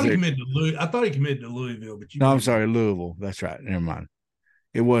 Yeah, I thought he committed to Louisville, but no, I'm sorry, Louisville. That's right. Never mind.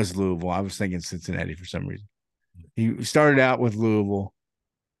 It was Louisville. I was thinking Cincinnati for some reason. He started out with Louisville,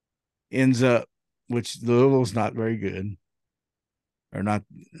 ends up, which Louisville's not very good, or not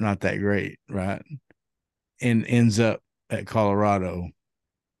that great, right? And ends up at Colorado,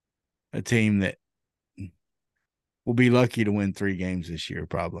 a team that will be lucky to win 3 games this year,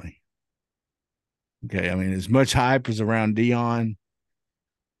 probably. Okay, I mean, as much hype as around Dion.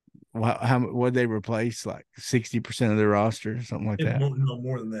 What they replace, like 60% of their roster, something like that. No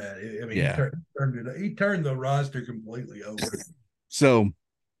more than that. I mean, yeah. He turned the roster completely over. So,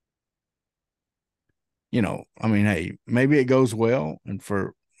 you know, I mean, hey, maybe it goes well, and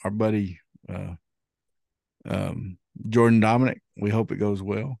for our buddy Jordan Dominic, we hope it goes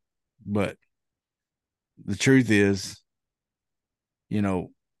well. But the truth is, you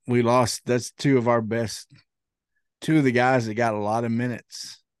know, we lost. That's 2 of our best, 2 of the guys that got a lot of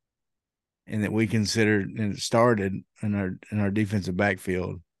minutes and that we considered and started in our defensive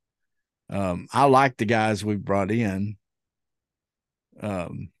backfield. I like the guys we've brought in, or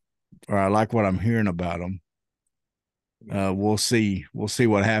I like what I'm hearing about them. We'll see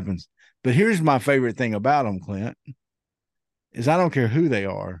what happens. But here's my favorite thing about them, Clint, is I don't care who they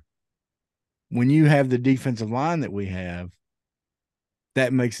are. When you have the defensive line that we have,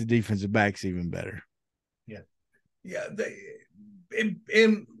 that makes the defensive backs even better. Yeah.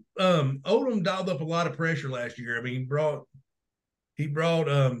 Odom dialed up a lot of pressure last year. I mean, he brought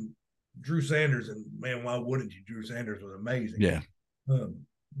Drew Sanders, and man, why wouldn't you? Drew Sanders was amazing. Yeah.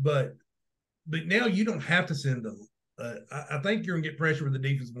 But now you don't have to send them. I think you're gonna get pressure with the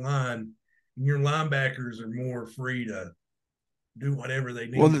defensive line, and your linebackers are more free to do whatever they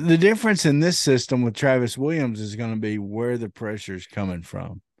need. Well, the difference in this system with Travis Williams is going to be where the pressure is coming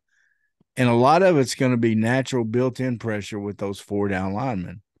from. And a lot of it's going to be natural built-in pressure with those 4 down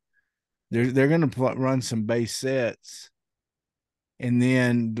linemen. They're going to run some base sets and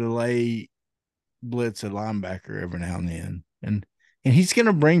then delay blitz a linebacker every now and then. And he's going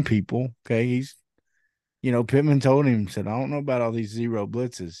to bring people, okay? He's, you know, Pittman told him, said, I don't know about all these zero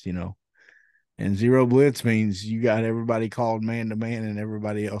blitzes, you know. And zero blitz means you got everybody called man to man and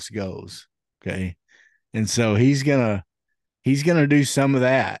everybody else goes, okay? And so he's going to do some of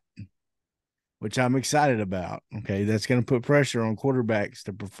that, which I'm excited about. Okay, that's going to put pressure on quarterbacks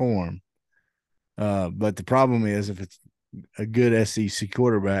to perform. But the problem is, if it's a good SEC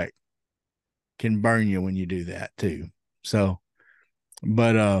quarterback, can burn you when you do that too. So,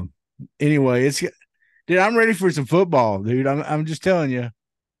 but anyway, dude, I'm ready for some football, dude. I'm just telling you,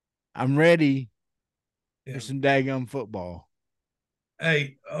 I'm ready for some daggum football.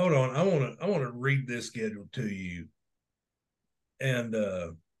 Hey, hold on. I want to read this schedule to you, and I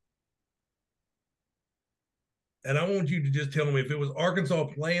want you to just tell me if it was Arkansas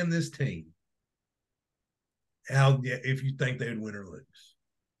playing this team, if you think they would win or lose.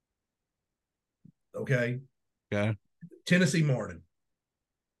 Okay. Okay. Tennessee Martin.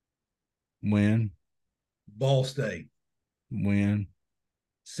 Win. Ball State. Win.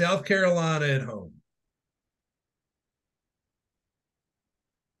 South Carolina at home.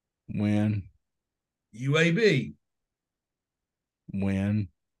 Win. UAB. Win.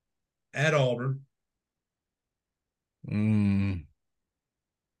 At Auburn.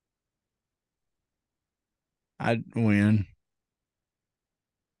 I'd win.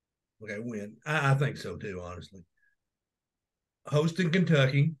 Okay, win. I think so too, honestly. Hosting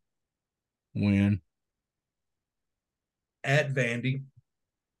Kentucky. Win. At Vandy.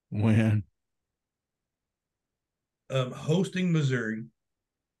 Win. Hosting Missouri.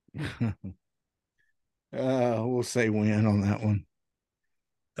 We'll say win on that one.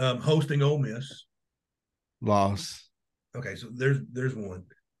 Hosting Ole Miss. Loss. Okay, so there's one.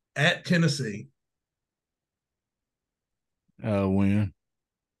 At Tennessee. Win.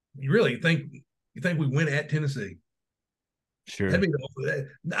 You really think we win at Tennessee? Sure.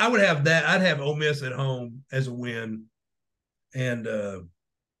 I would have that. I'd have Ole Miss at home as a win, and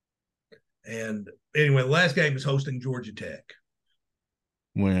anyway, the last game is hosting Georgia Tech.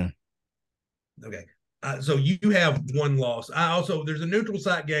 Win. Okay, so you have one loss. There's a neutral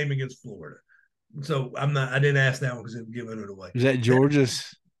site game against Florida. So I didn't ask that one because I'm giving it away. Is that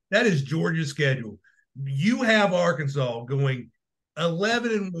Georgia's? That is Georgia's schedule. You have Arkansas going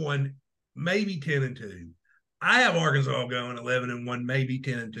 11-1, maybe 10-2. I have Arkansas going 11-1, maybe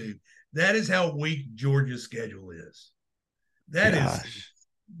 10-2. That is how weak Georgia's schedule is. That is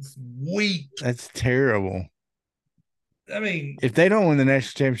weak. That's terrible. I mean, if they don't win the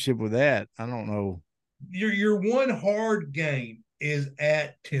national championship with that, I don't know. Your one hard game is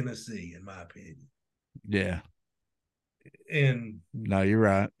at Tennessee, in my opinion. Yeah. And no, you're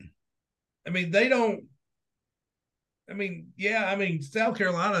right. I mean, South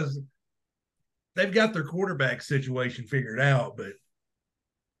Carolina's, they've got their quarterback situation figured out, but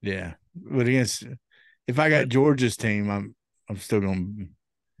yeah. But against, if I got Georgia's team, I'm still going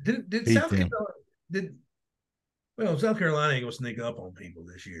to beat South them. South Carolina ain't gonna sneak up on people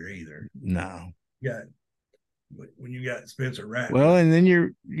this year either. No. When you got Spencer Rattler. Well, and then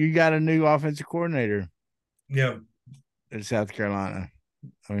you got a new offensive coordinator. Yeah. In South Carolina.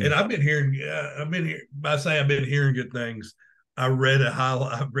 I mean, and I've been hearing good things. I read a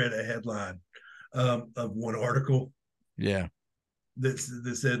headline of one article. Yeah. That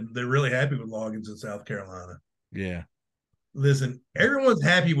said they're really happy with Loggins in South Carolina. Yeah. Listen, everyone's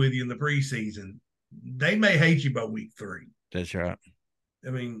happy with you in the preseason. They may hate you by week 3. That's right. I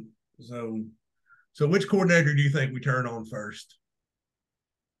mean, so which coordinator do you think we turn on first?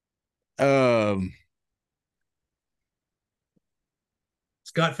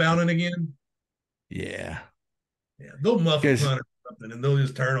 Scott Fallon again? Yeah. Yeah. They'll muff a punt or something and they'll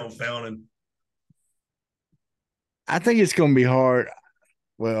just turn on Fallon. I think it's going to be hard.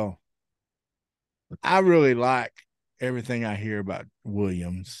 Well, I really like everything I hear about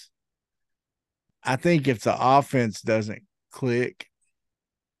Williams. I think if the offense doesn't click,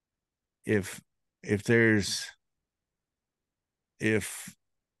 if the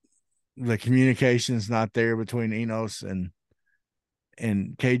communication's not there between Enos and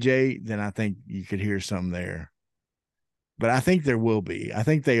KJ, then I think you could hear some there. But I think there will be. I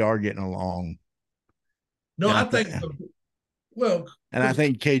think they are getting along. No, I think well, and I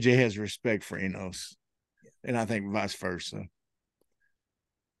think KJ has respect for Enos, and I think vice versa.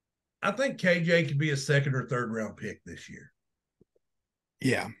 I think KJ could be a 2nd or 3rd round pick this year.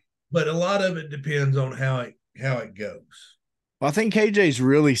 Yeah, but a lot of it depends on how it goes. Well, I think KJ's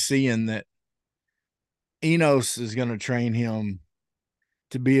really seeing that Enos is going to train him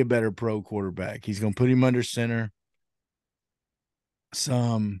to be a better pro quarterback. He's going to put him under center. He's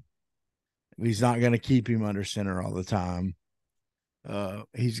not going to keep him under center all the time.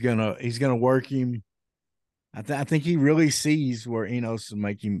 He's gonna work him. I think he really sees where Enos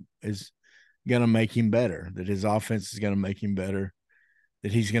is going to make him better. That his offense is going to make him better.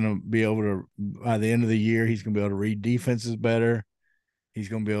 That he's going to be able to, by the end of the year, he's going to be able to read defenses better. He's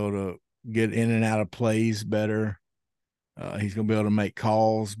going to be able to get in and out of plays better. He's going to be able to make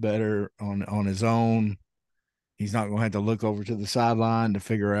calls better on his own. He's not going to have to look over to the sideline to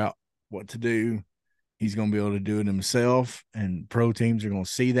figure out what to do. He's going to be able to do it himself, and pro teams are going to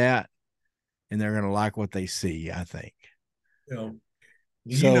see that, and they're going to like what they see, I think.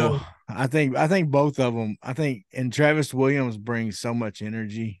 I think both of them, and Travis Williams brings so much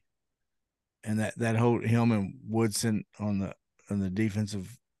energy, and that whole him and Woodson on the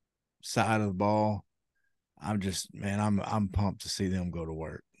defensive side of the ball. I'm pumped to see them go to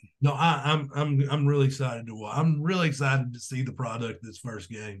work. No, I'm really excited to watch. I'm really excited to see the product this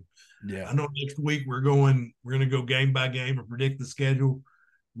first game. Yeah, I know next week we're going to go game by game and predict the schedule.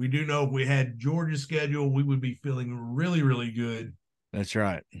 We do know if we had Georgia's schedule, we would be feeling really, really good. That's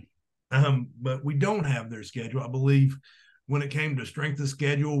right. But we don't have their schedule. I believe when it came to strength of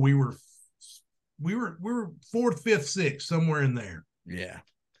schedule, we were 4th, 5th, 6th, somewhere in there. Yeah.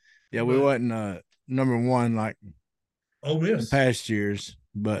 Yeah, we wasn't number 1 like in past years,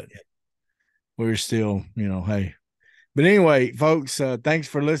 but we were still, hey. But anyway, folks, thanks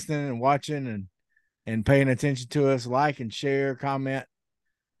for listening and watching and paying attention to us. Like and share, comment,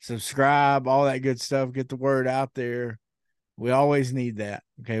 subscribe, all that good stuff. Get the word out there. We always need that.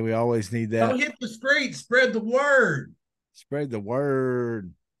 Okay, we always need that. Don't hit the streets. Spread the word. Spread the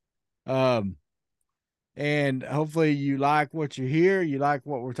word. And hopefully you like what you hear. You like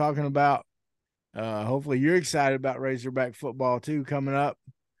what we're talking about. Hopefully you're excited about Razorback football too coming up.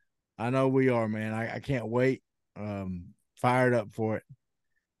 I know we are, man. I can't wait. fired up for it.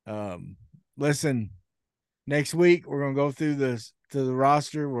 Listen, next week we're gonna go through the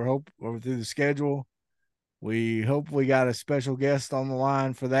roster. We're through the schedule. We hope we got a special guest on the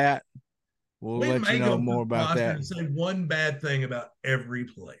line for that. We'll let you know more about that. And say one bad thing about every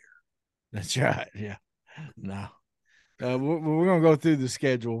player. That's right. Yeah. No. We're gonna go through the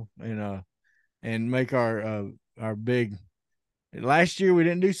schedule and make our big. Last year we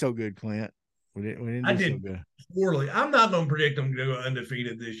didn't do so good, Clint. We didn't do so good. Poorly. I'm not going to predict them to go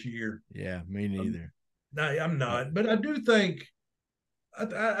undefeated this year. Yeah, me neither. No, I'm not. But I do think,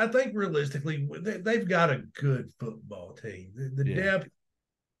 I think realistically, they've got a good football team.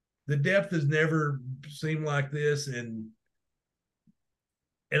 The depth has never seemed like this, and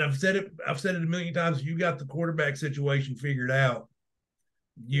I've said it a million times. You got the quarterback situation figured out.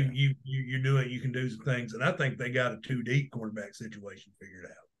 You do it. You can do some things, and I think they got a 2 deep quarterback situation figured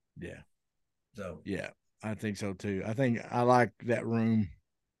out. Yeah. So yeah, I think so too. I think I like that room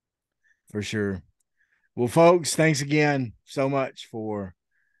for sure. Well, folks, thanks again so much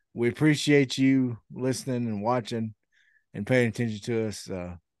we appreciate you listening and watching and paying attention to us.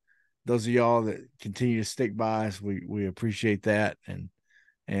 Those of y'all that continue to stick by us, we appreciate that. And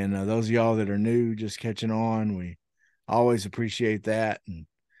those of y'all that are new, just catching on, we always appreciate that. And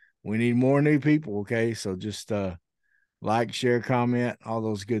we need more new people. Okay. So just, like, share, comment, all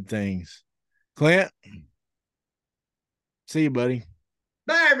those good things. Clint, see you, buddy.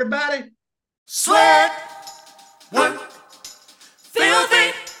 Bye, everybody. Sweat, work,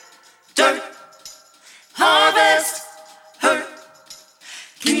 filthy, dirt, harvest, hurt,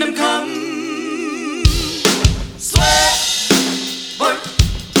 kingdom come. Sweat, work,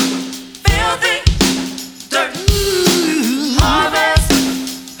 filthy, dirt, harvest,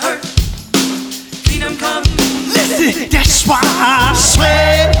 hurt, kingdom come. Listen, that's why I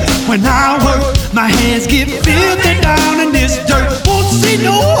sweat when I work. My hands get filthy down in this dirt. Won't see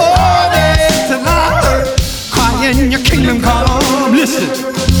no harvest till I hurt. Crying your kingdom come. Listen,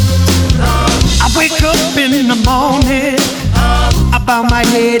 I wake up in the morning, I bow my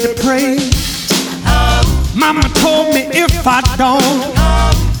head to pray. Mama told me if I don't,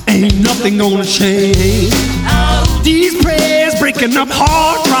 ain't nothing gonna change. These prayers breaking up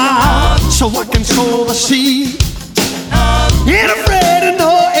hard ground so I can sow the seed. Ain't afraid of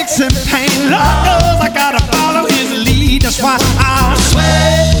no aches and pain. Lord knows I gotta follow his lead. That's why I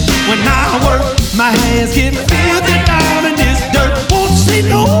sweat when I work. My hands get filthy down in this dirt. Won't see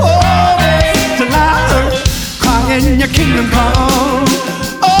no more.